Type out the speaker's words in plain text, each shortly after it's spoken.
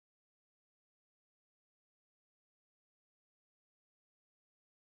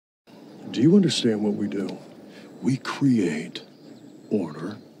Do you understand what we do? We create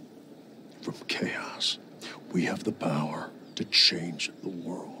order from chaos. We have the power to change the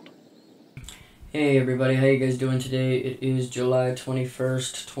world. Hey everybody, how you guys doing today? It is July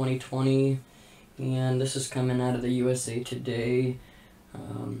 21st, 2020, and this is coming out of the USA Today.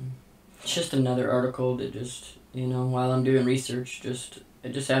 It's just another article that just, while I'm doing research, I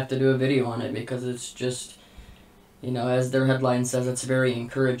just have to do a video on it because it's just, as their headline says, it's very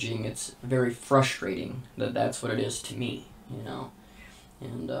encouraging. It's very frustrating that's what it is to me,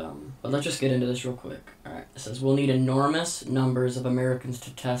 But let's just get into this real quick. Alright, it says, we'll need enormous numbers of Americans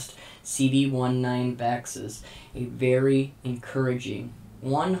to test CV19 vaxes. A very encouraging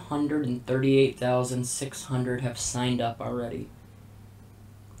 138,600 have signed up already.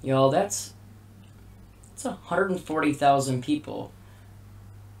 Y'all, that's 140,000 people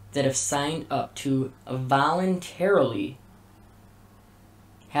that have signed up to voluntarily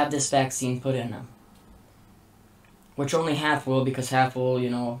have this vaccine put in them. Which only half will, because half will,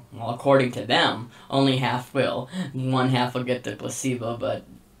 well, according to them, only half will. One half will get the placebo, but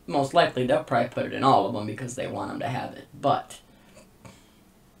most likely they'll probably put it in all of them because they want them to have it. But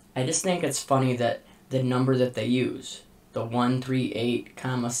I just think it's funny that the number that they use, the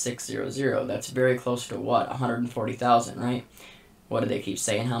 138,600, that's very close to what? 140,000, right? What do they keep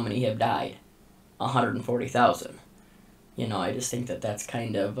saying? How many have died? 140,000. I just think that that's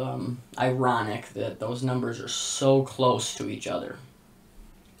kind of ironic that those numbers are so close to each other.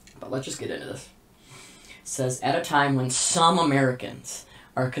 But let's just get into this. It says, at a time when some Americans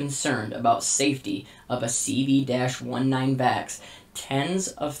are concerned about safety of a CV-19 vax, tens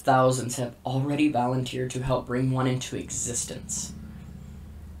of thousands have already volunteered to help bring one into existence.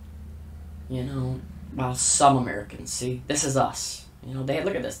 While some Americans, see, this is us. Look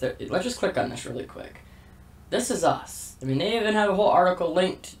at this. Let's just click on this really quick. This is us. They even have a whole article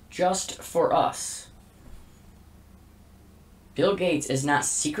linked just for us. Bill Gates is not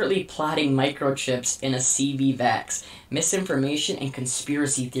secretly plotting microchips in a CV vax. Misinformation and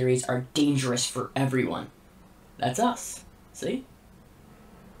conspiracy theories are dangerous for everyone. That's us. See?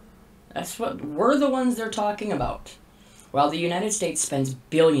 We're the ones they're talking about. While the United States spends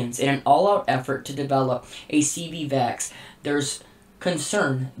billions in an all-out effort to develop a CV vax, there's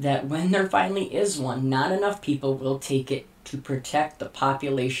concern that when there finally is one, not enough people will take it to protect the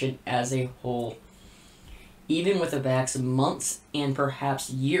population as a whole. Even with a vax months and perhaps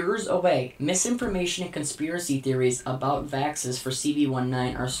years away, misinformation and conspiracy theories about vaxes for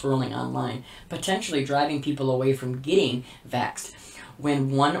CV19 are swirling online, potentially driving people away from getting vaxxed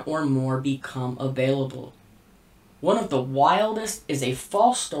when one or more become available. One of the wildest is a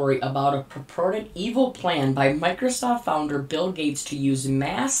false story about a purported evil plan by Microsoft founder Bill Gates to use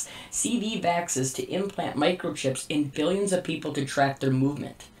mass CV vaxes to implant microchips in billions of people to track their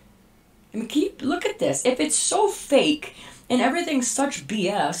movement. Look at this. If it's so fake and everything's such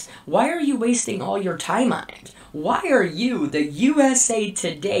BS, why are you wasting all your time on it? Why are you, the USA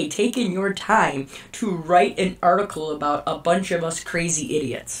Today, taking your time to write an article about a bunch of us crazy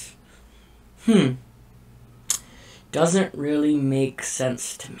idiots? Doesn't really make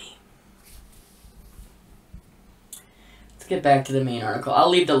sense to me. Let's get back to the main article. I'll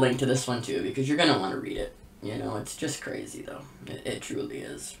leave the link to this one too, because you're going to want to read it. It's just crazy though. It truly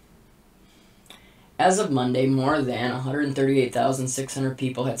is. As of Monday, more than 138,600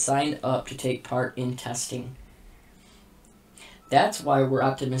 people had signed up to take part in testing. That's why we're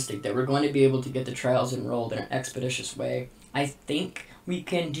optimistic that we're going to be able to get the trials enrolled in an expeditious way. I think we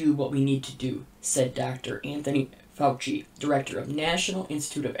can do what we need to do, said Dr. Anthony Fauci, director of National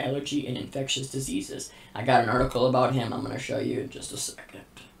Institute of Allergy and Infectious Diseases. I got an article about him I'm going to show you in just a second.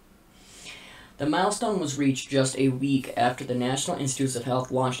 The milestone was reached just a week after the National Institutes of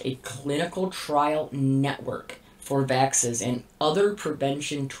Health launched a clinical trial network for vaccines and other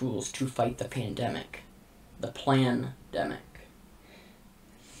prevention tools to fight the pandemic. The plandemic.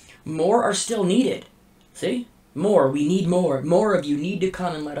 More are still needed. See? More. We need more. More of you need to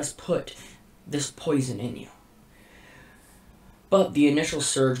come and let us put this poison in you. But the initial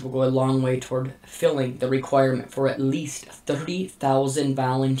surge will go a long way toward filling the requirement for at least 30,000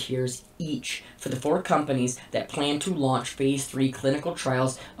 volunteers each for the 4 companies that plan to launch Phase 3 clinical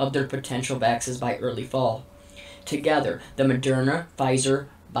trials of their potential vaccines by early fall. Together, the Moderna, Pfizer,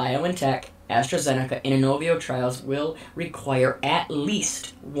 BioNTech, AstraZeneca, and Inovio trials will require at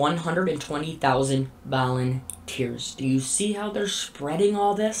least 120,000 volunteers. Do you see how they're spreading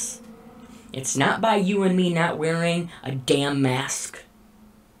all this? It's not by you and me not wearing a damn mask.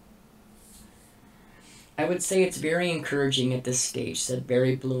 I would say it's very encouraging at this stage, said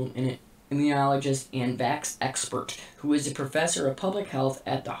Barry Bloom, an immunologist and vax expert, who is a professor of public health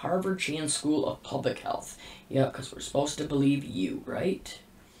at the Harvard Chan School of Public Health. Yeah, because we're supposed to believe you, right?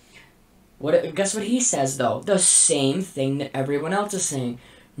 Guess what he says, though? The same thing that everyone else is saying.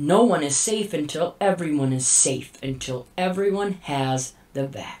 No one is safe until everyone is safe, until everyone has the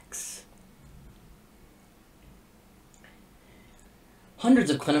vax.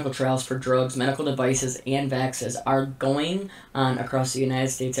 Hundreds of clinical trials for drugs, medical devices, and vaccines are going on across the United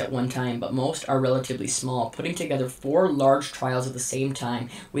States at one time, but most are relatively small. Putting together 4 large trials at the same time,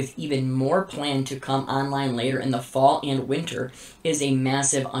 with even more planned to come online later in the fall and winter, is a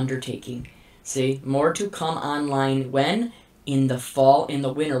massive undertaking. See, more to come online when? In the fall, in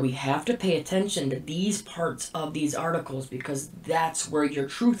the winter. We have to pay attention to these parts of these articles because that's where your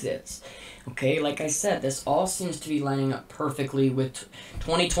truth is. Okay, like I said, this all seems to be lining up perfectly with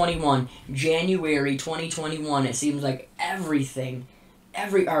 2021, January 2021. It seems like everything,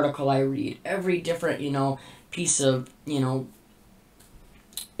 every article I read, every different, piece of,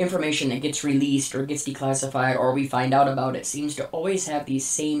 information that gets released or gets declassified or we find out about it seems to always have these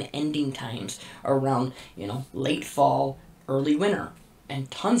same ending times around, late fall, early winter. And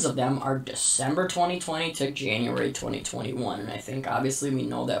tons of them are December 2020 to January 2021. And I think, obviously, we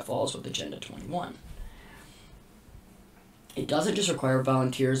know that falls with Agenda 21. It doesn't just require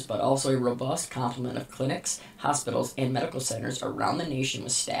volunteers, but also a robust complement of clinics, hospitals, and medical centers around the nation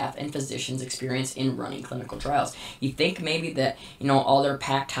with staff and physicians experienced in running clinical trials. You think maybe that, all their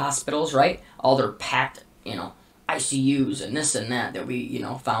packed hospitals, right? All their packed, ICUs and this and that we,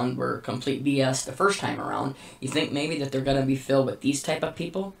 found were complete BS the first time around. You think maybe that they're going to be filled with these type of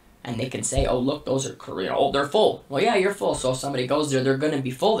people? And they can say, oh, look, those are, they're full. Well, yeah, you're full. So if somebody goes there, they're going to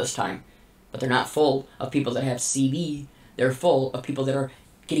be full this time. But they're not full of people that have CV. They're full of people that are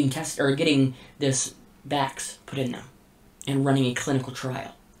getting tested or getting this vax put in them and running a clinical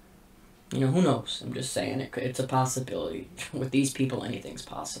trial. Who knows? I'm just saying it's a possibility. With these people, anything's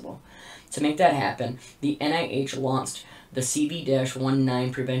possible. To make that happen, the NIH launched the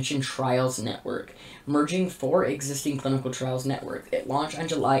CV-19 Prevention Trials Network, merging 4 existing clinical trials networks. It launched on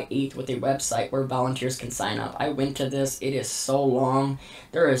July 8th with a website where volunteers can sign up. I went to this. It is so long.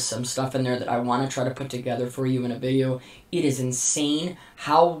 There is some stuff in there that I want to try to put together for you in a video. It is insane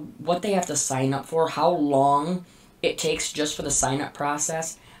what they have to sign up for, how long it takes just for the sign-up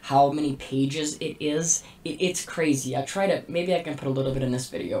process, how many pages it is. It's crazy. Maybe I can put a little bit in this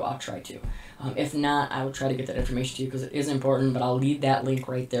video. I'll try to. If not, I will try to get that information to you because it is important, but I'll leave that link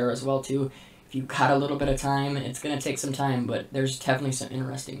right there as well too. If you've got a little bit of time, it's going to take some time, but there's definitely some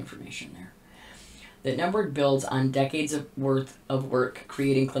interesting information there. The network builds on decades worth of work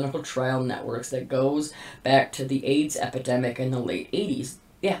creating clinical trial networks that goes back to the AIDS epidemic in the late 80s.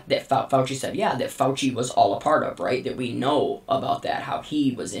 Yeah, that Fauci said, that Fauci was all a part of, right? That we know about that, how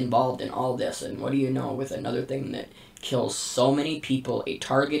he was involved in all this. And what do you know with another thing that kills so many people, a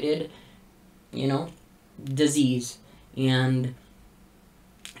targeted, disease. And,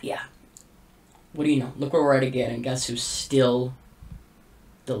 what do you know? Look where we're at again, and guess who's still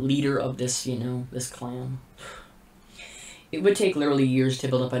the leader of this, this clan? It would take literally years to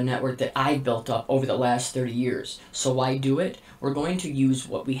build up a network that I built up over the last 30 years. So why do it? We're going to use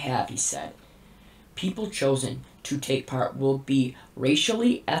what we have, he said. People chosen to take part will be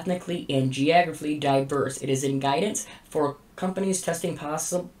racially, ethnically, and geographically diverse. It is in guidance for companies testing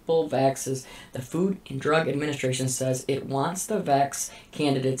possible vaccines. The Food and Drug Administration says it wants the vax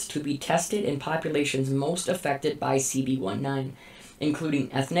candidates to be tested in populations most affected by CV-19,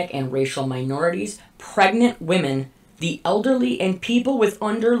 including ethnic and racial minorities, pregnant women, the elderly, and people with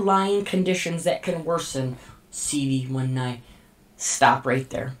underlying conditions that can worsen CV-19. Stop right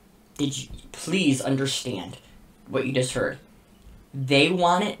there. Did you please understand what you just heard? They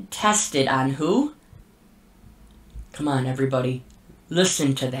want it tested on who? Come on, everybody.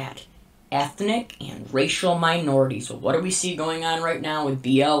 Listen to that. Ethnic and racial minorities. Well, what do we see going on right now with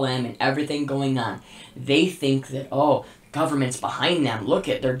BLM and everything going on? They think that, government's behind them. Look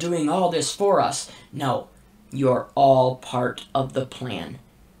they're doing all this for us. No, you're all part of the plan.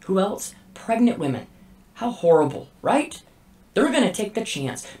 Who else? Pregnant women. How horrible, right? They're going to take the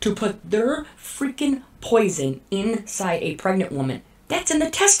chance to put their freaking poison inside a pregnant woman. That's in the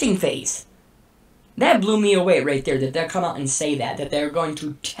testing phase. That blew me away right there, that they'll come out and say that they're going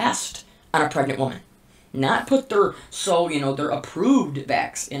to test on a pregnant woman. Not put their approved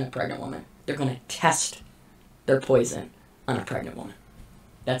vax in a pregnant woman. They're going to test their poison on a pregnant woman.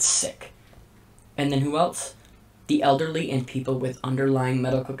 That's sick. And then who else? The elderly and people with underlying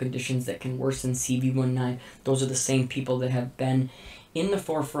medical conditions that can worsen CV-19. Those are the same people that have been in the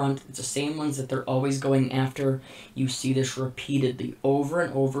forefront. It's the same ones that they're always going after. You see this repeatedly over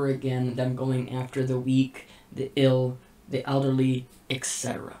and over again, them going after the weak, the ill, the elderly,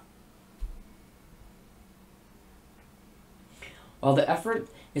 etc. While the effort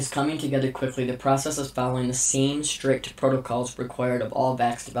is coming together quickly, the process is following the same strict protocols required of all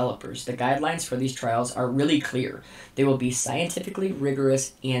vax developers. The guidelines for these trials are really clear. They will be scientifically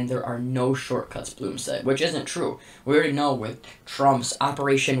rigorous, and there are no shortcuts, Bloom said, which isn't true. We already know with Trump's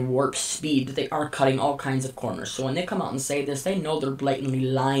Operation Warp Speed that they are cutting all kinds of corners. So when they come out and say this, they know they're blatantly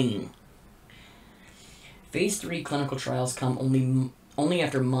lying. Phase 3 clinical trials come only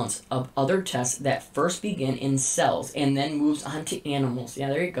after months of other tests that first begin in cells and then moves on to animals. Yeah,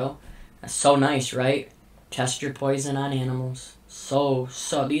 there you go. That's so nice, right? Test your poison on animals. So,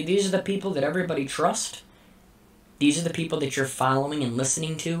 these are the people that everybody trusts. These are the people that you're following and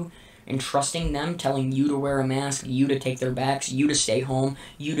listening to and trusting them, telling you to wear a mask, you to take their backs, you to stay home,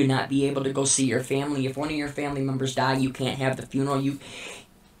 you to not be able to go see your family. If one of your family members die, you can't have the funeral.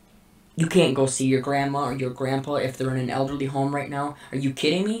 You can't go see your grandma or your grandpa if they're in an elderly home right now. Are you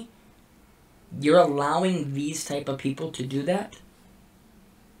kidding me? You're allowing these type of people to do that?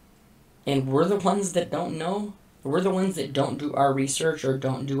 And we're the ones that don't know? We're the ones that don't do our research or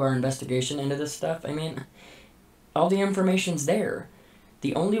don't do our investigation into this stuff? I mean, all the information's there.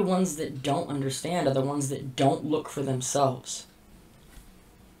 The only ones that don't understand are the ones that don't look for themselves.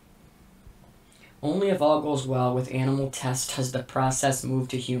 Only if all goes well with animal tests does the process move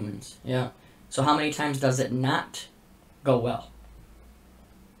to humans. Yeah. So how many times does it not go well?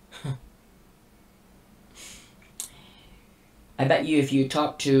 I bet you if you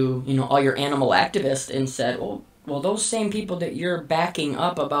talk to, all your animal activists and said, well, those same people that you're backing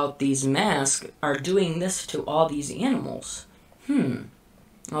up about these masks are doing this to all these animals.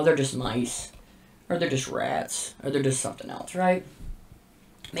 Oh, they're just mice. Or they're just rats. Or they're just something else, right?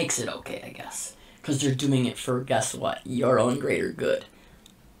 Makes it okay, I guess. Because they're doing it for, guess what? Your own greater good.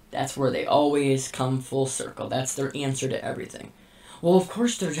 That's where they always come full circle. That's their answer to everything. Well, of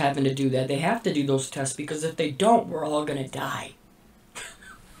course they're having to do that. They have to do those tests because if they don't, we're all going to die.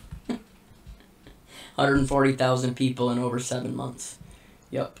 140,000 people in over 7 months.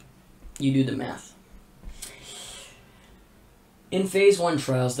 Yep. You do the math. In Phase 1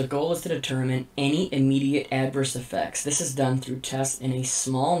 trials, the goal is to determine any immediate adverse effects. This is done through tests in a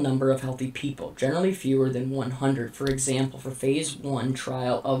small number of healthy people, generally fewer than 100. For example, for Phase 1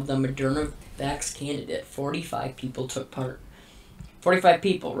 trial of the Moderna vax candidate, 45 people took part. 45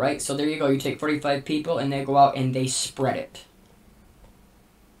 people, right? So there you go. You take 45 people and they go out and they spread it.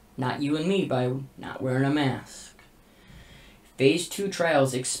 Not you and me by not wearing a mask. Phase 2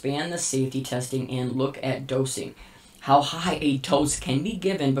 trials expand the safety testing and look at dosing. How high a dose can be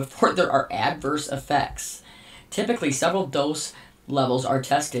given before there are adverse effects. Typically, several dose levels are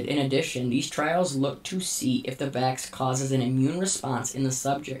tested. In addition, these trials look to see if the vax causes an immune response in the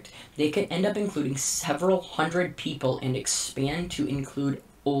subject. They can end up including several hundred people and expand to include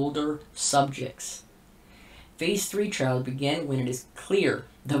older subjects. Phase 3 trials begin when it is clear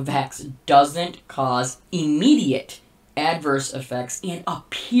the vax doesn't cause immediate adverse effects and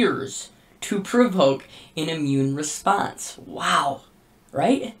appears to provoke an immune response. Wow,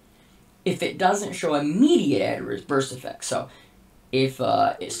 right? If it doesn't show immediate adverse effects, so if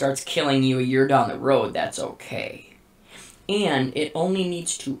it starts killing you a year down the road, that's okay. And it only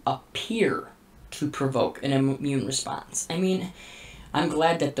needs to appear to provoke an immune response. I mean, I'm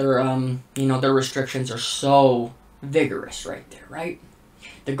glad that their restrictions are so vigorous right there, right?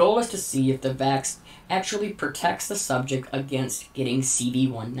 The goal is to see if the vax actually protects the subject against getting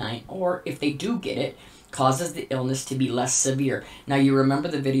CV19, or if they do get it, causes the illness to be less severe. Now, you remember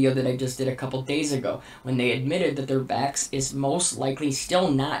the video that I just did a couple days ago when they admitted that their vax is most likely still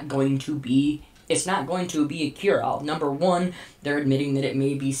not going to be, it's not going to be a cure-all. Number one, they're admitting that it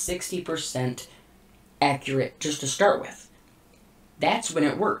may be 60% accurate just to start with. That's when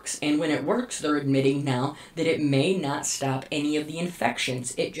it works. And when it works, they're admitting now that it may not stop any of the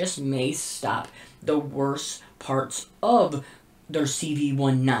infections. It just may stop the worst parts of their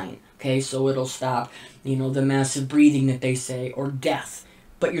CV19. Okay, so it'll stop, the massive breathing that they say, or death.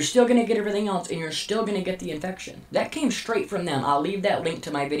 But you're still going to get everything else, and you're still going to get the infection. That came straight from them. I'll leave that link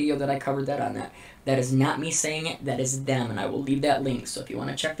to my video that I covered that on that. That is not me saying it. That is them, and I will leave that link. So if you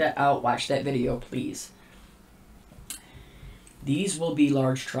want to check that out, watch that video, please. These will be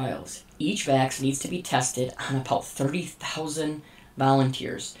large trials. Each vax needs to be tested on about 30,000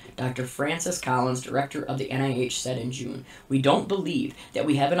 volunteers. Dr. Francis Collins, director of the NIH, said in June, "We don't believe that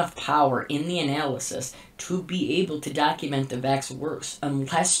we have enough power in the analysis to be able to document the vax works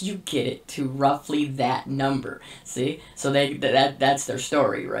unless you get it to roughly that number." See? So that's their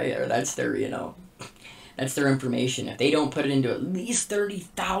story, right? Or that's their, that's their information. If they don't put it into at least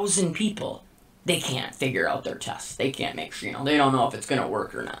 30,000 people, they can't figure out their tests. They can't make sure, they don't know if it's going to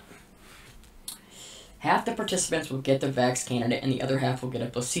work or not. Half the participants will get the vax candidate and the other half will get a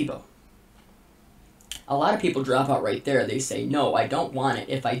placebo. A lot of people drop out right there. They say, no, I don't want it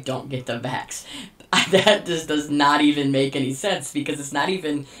if I don't get the vax. That just does not even make any sense because it's not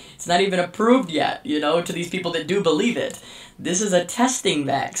even approved yet, to these people that do believe it. This is a testing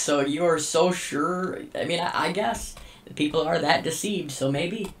vax, so you are so sure. I mean, I guess people are that deceived, so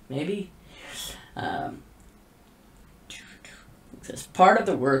maybe. Says, part of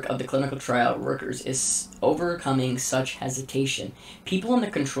the work of the clinical trial workers is overcoming such hesitation. People in the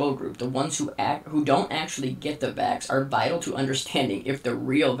control group, the ones who don't actually get the vax, are vital to understanding if the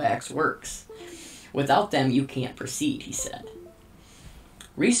real vax works. Without them, you can't proceed, he said.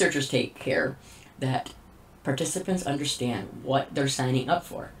 Researchers take care that participants understand what they're signing up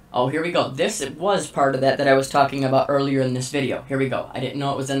for. Oh, here we go. This was part of that I was talking about earlier in this video. Here we go. I didn't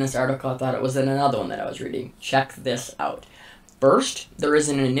know it was in this article. I thought it was in another one that I was reading. Check this out. First, there is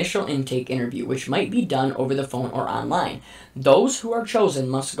an initial intake interview, which might be done over the phone or online. Those who are chosen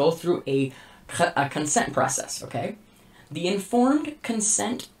must go through a consent process, okay? The informed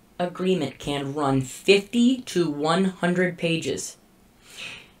consent agreement can run 50 to 100 pages.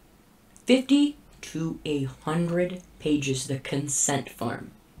 50 to 100 pages, the consent form.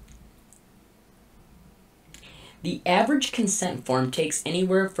 The average consent form takes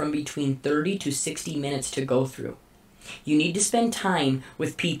anywhere from between 30 to 60 minutes to go through. You need to spend time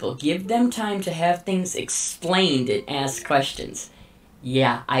with people. Give them time to have things explained and ask questions.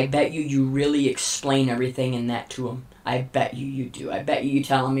 Yeah, I bet you really explain everything in that to them. I bet you do. I bet you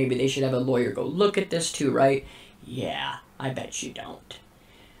tell them maybe they should have a lawyer go look at this too, right? Yeah, I bet you don't.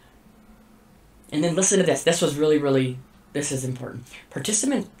 And then listen to this. This is important.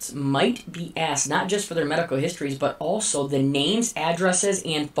 Participants might be asked not just for their medical histories, but also the names, addresses,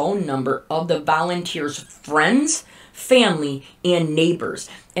 and phone number of the volunteers' friends, family, and neighbors,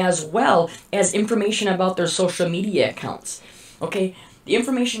 as well as information about their social media accounts. Okay, the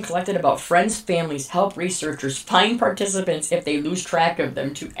information collected about friends, families help researchers find participants if they lose track of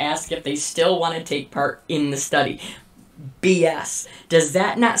them to ask if they still want to take part in the study. BS. Does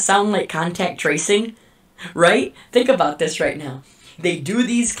that not sound like contact tracing? Right? Think about this right now. They do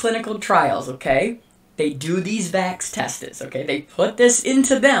these clinical trials, okay? They do these vax tests, okay? They put this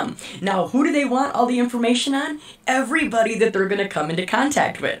into them. Now, who do they want all the information on? Everybody that they're going to come into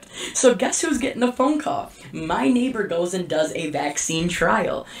contact with. So guess who's getting the phone call? My neighbor goes and does a vaccine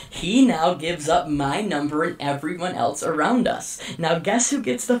trial. He now gives up my number and everyone else around us. Now, guess who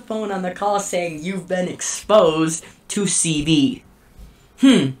gets the phone on the call saying you've been exposed to CV?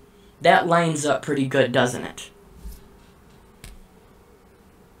 That lines up pretty good, doesn't it?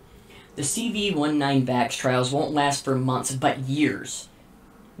 The CV-19 vax trials won't last for months, but years.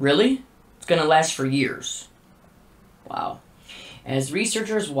 Really? It's going to last for years. Wow. As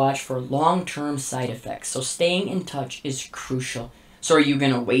researchers watch for long-term side effects, so staying in touch is crucial. So are you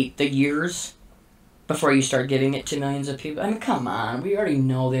going to wait the years before you start giving it to millions of people? I mean, come on. We already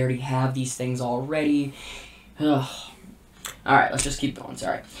know they already have these things already. Ugh. All right, let's just keep going.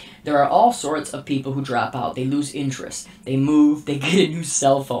 Sorry. There are all sorts of people who drop out. They lose interest. They move. They get a new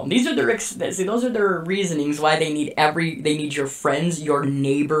cell phone. These are those are their reasonings why they need your friends, your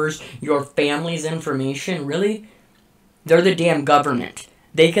neighbors, your family's information. Really? They're the damn government.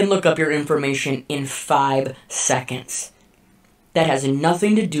 They can look up your information in 5 seconds. That has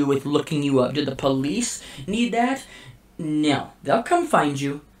nothing to do with looking you up. Do the police need that? No. They'll come find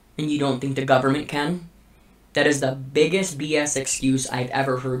you, and you don't think the government can? That is the biggest BS excuse I've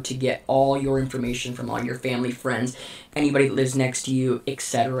ever heard to get all your information from all your family, friends, anybody that lives next to you,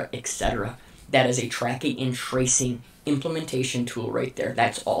 etc., etc. That is a tracking and tracing implementation tool right there.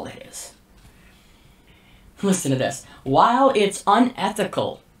 That's all it is. Listen to this. While it's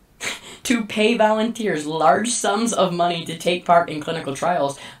unethical to pay volunteers large sums of money to take part in clinical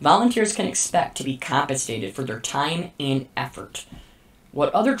trials, volunteers can expect to be compensated for their time and effort.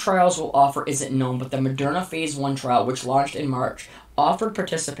 What other trials will offer isn't known, but the Moderna Phase 1 trial, which launched in March, offered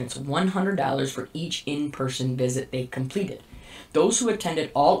participants $100 for each in-person visit they completed. Those who attended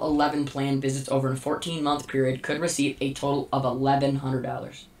all 11 planned visits over a 14-month period could receive a total of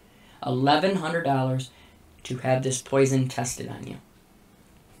 $1,100. $1,100 to have this poison tested on you.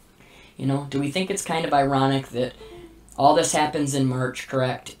 Do we think it's kind of ironic that All this happens in March,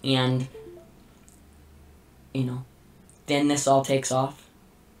 correct? And, then this all takes off.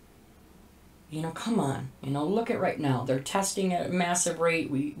 Come on. Look at right now. They're testing at a massive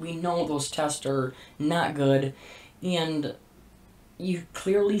rate. We know those tests are not good. And you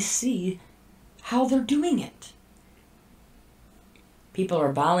clearly see how they're doing it. People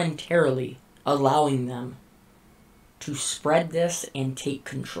are voluntarily allowing them to spread this and take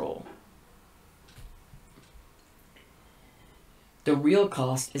control. The real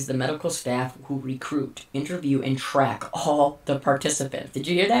cost is the medical staff who recruit, interview, and track all the participants. Did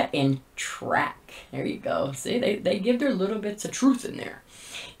you hear that? And track. There you go. See, they give their little bits of truth in there.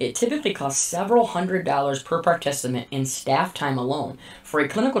 It typically costs several $100s per participant in staff time alone. For a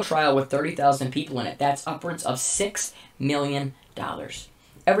clinical trial with 30,000 people in it, that's upwards of $6 million.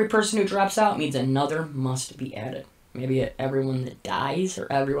 Every person who drops out means another must be added. Maybe everyone that dies, or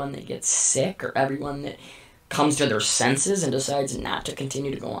everyone that gets sick, or everyone that comes to their senses and decides not to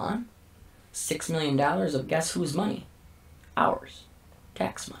continue to go on. $6 million of guess whose money? Ours.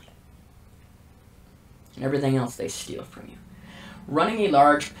 Tax money. And everything else they steal from you. Running a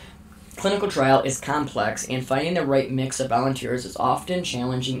large clinical trial is complex, and finding the right mix of volunteers is often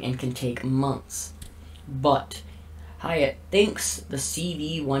challenging and can take months. But Hyatt thinks the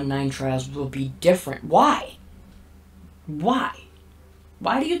CV19 trials will be different. Why? Why?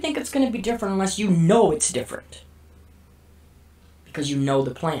 Why do you think it's going to be different unless you know it's different? Because you know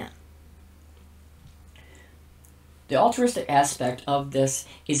the plan. The altruistic aspect of this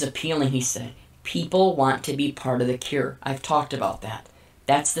is appealing, he said. People want to be part of the cure. I've talked about that.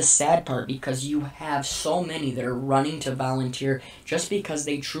 That's the sad part, because you have so many that are running to volunteer just because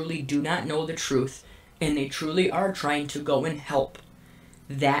they truly do not know the truth and they truly are trying to go and help.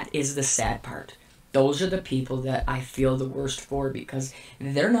 That is the sad part. Those are the people that I feel the worst for, because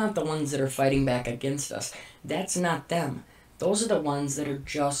they're not the ones that are fighting back against us. That's not them. Those are the ones that are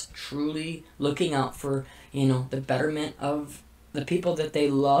just truly looking out for, the betterment of the people that they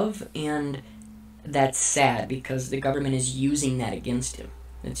love, and that's sad because the government is using that against him.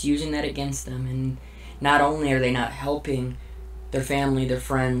 It's using that against them, and not only are they not helping their family, their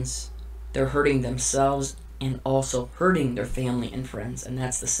friends, they're hurting themselves and also hurting their family and friends, and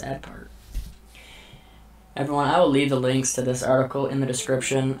that's the sad part. Everyone, I will leave the links to this article in the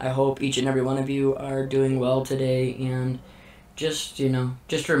description. I hope each and every one of you are doing well today, and just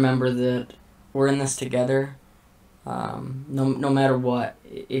remember that we're in this together. No matter what.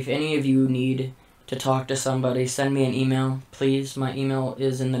 If any of you need to talk to somebody, send me an email, please. My email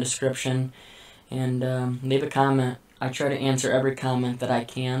is in the description, and leave a comment. I try to answer every comment that I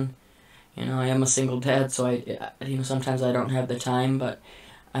can. I am a single dad, so sometimes I don't have the time, but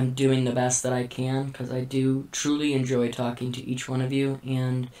I'm doing the best that I can, because I do truly enjoy talking to each one of you,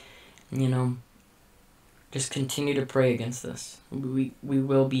 and, just continue to pray against this. We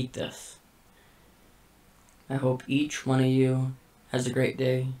will beat this. I hope each one of you has a great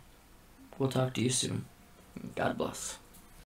day. We'll talk to you soon. God bless.